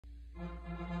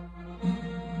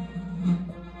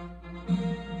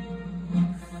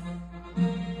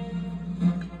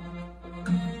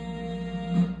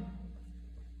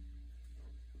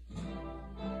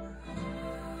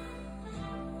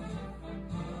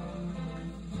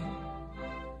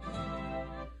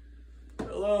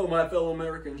Hello, my fellow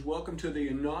Americans. Welcome to the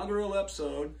inaugural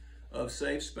episode of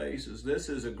Safe Spaces. This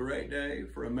is a great day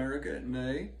for America,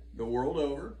 nay, the world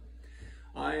over.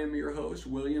 I am your host,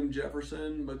 William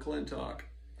Jefferson McClintock.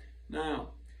 Now,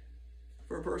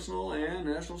 for personal and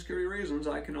national security reasons,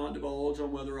 I cannot divulge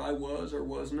on whether I was or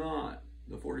was not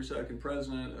the 42nd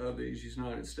President of these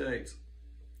United States.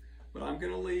 But I'm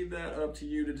going to leave that up to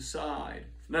you to decide.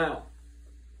 Now,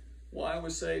 why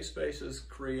was Safe Spaces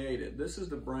created? This is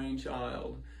the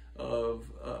brainchild of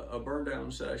a burn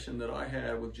down session that I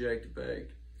had with Jake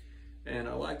DeBaked. And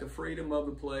I like the freedom of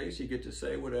the place. You get to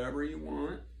say whatever you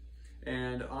want.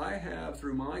 And I have,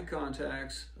 through my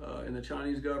contacts in the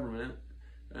Chinese government,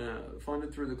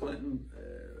 funded through the Clinton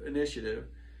initiative,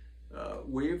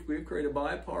 we've created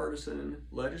bipartisan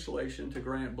legislation to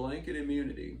grant blanket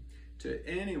immunity to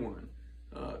anyone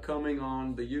coming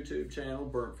on the YouTube channel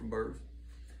Burnt from Birth.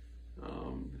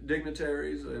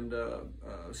 Dignitaries and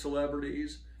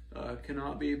celebrities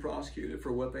cannot be prosecuted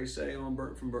for what they say on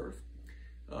Burnt from Birth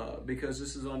because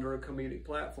this is under a comedic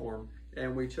platform,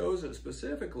 and we chose it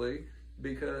specifically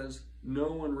because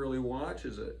no one really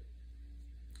watches it,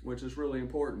 which is really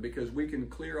important because we can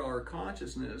clear our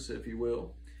consciousness, if you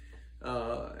will,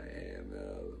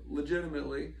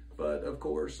 legitimately, but of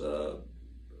course,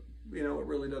 you know, it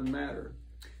really doesn't matter.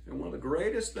 And one of the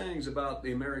greatest things about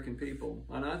the American people,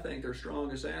 and I think their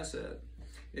strongest asset,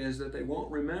 is that they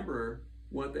won't remember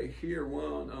what they hear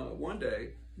one day,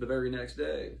 the very next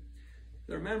day.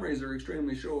 Their memories are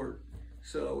extremely short,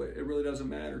 so it really doesn't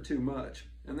matter too much.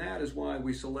 And that is why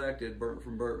we selected Burnt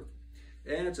from Birth.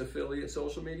 And its affiliate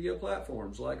social media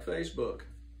platforms like Facebook,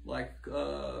 like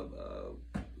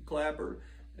Clapper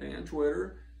and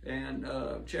Twitter and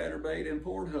Chatterbait and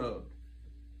Pornhub.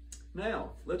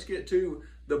 Now, let's get to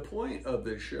the point of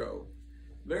this show.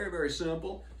 Very, very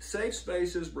simple. Safe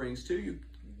Spaces brings two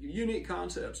unique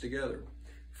concepts together.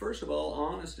 First of all,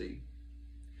 honesty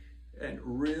and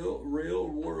real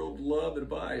world love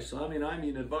advice. I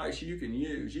mean advice you can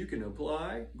use, you can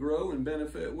apply, grow, and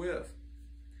benefit with.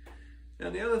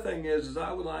 And the other thing is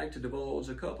I would like to divulge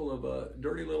a couple of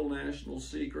dirty little national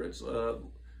secrets.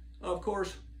 Of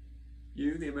course,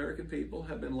 you, the American people,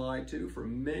 have been lied to for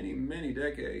many, many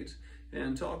decades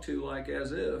and talked to like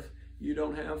as if you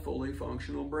don't have fully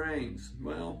functional brains.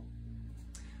 Well,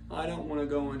 I don't want to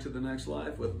go into the next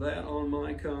life with that on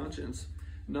my conscience,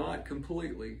 not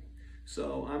completely.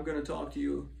 So I'm going to talk to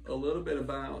you a little bit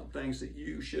about things that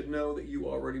you should know that you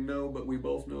already know, but we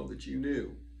both know that you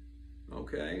knew.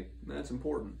 Okay? That's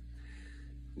important.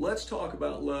 Let's talk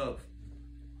about love.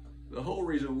 The whole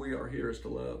reason we are here is to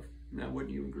love. Now,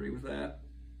 wouldn't you agree with that?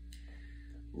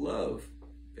 Love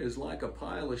is like a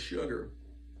pile of sugar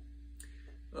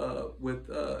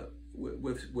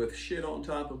with shit on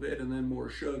top of it and then more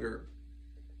sugar.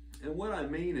 And what I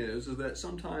mean is that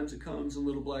sometimes it comes in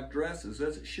little black dresses,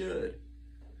 as it should.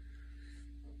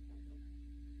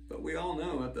 But we all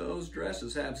know if those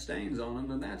dresses have stains on them,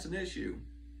 then that's an issue.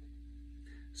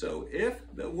 So if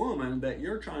the woman that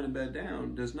you're trying to bed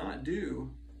down does not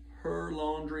do her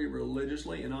laundry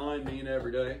religiously, and I mean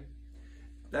every day,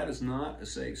 that is not a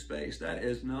safe space. That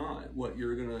is not what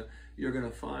you're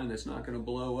gonna find that's not gonna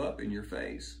blow up in your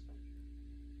face.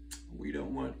 We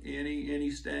don't want any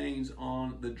stains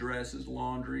on the dresses,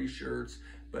 laundry, shirts,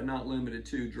 but not limited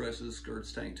to dresses,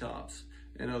 skirts, tank tops,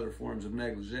 and other forms of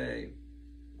negligee.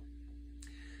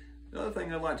 The other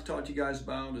thing I'd like to talk to you guys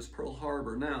about is Pearl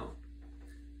Harbor. Now,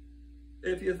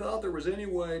 if you thought there was any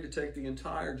way to take the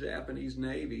entire Japanese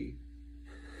Navy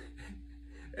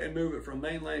and move it from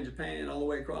mainland Japan all the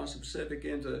way across the Pacific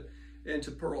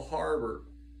into Pearl Harbor,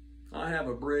 I have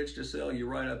a bridge to sell you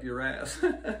right up your ass.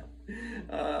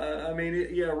 I mean,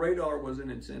 yeah, radar was in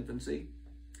its infancy.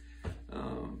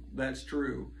 That's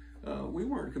true. We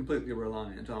weren't completely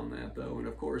reliant on that, though. And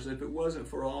of course, if it wasn't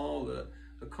for all the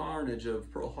carnage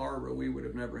of Pearl Harbor, we would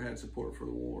have never had support for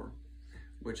the war,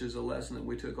 which is a lesson that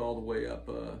we took all the way up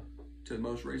to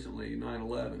most recently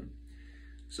 9/11.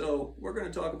 So we're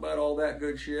going to talk about all that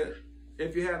good shit.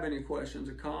 If you have any questions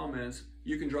or comments,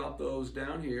 you can drop those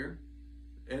down here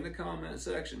in the comment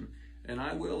section, and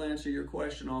I will answer your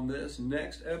question on this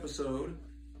next episode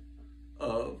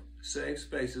of Safe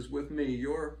Spaces with me,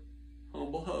 your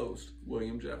humble host,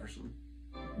 William Jefferson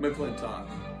McClintock.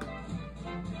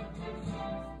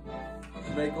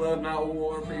 Make love, not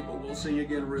war, people. We'll see you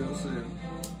again real soon.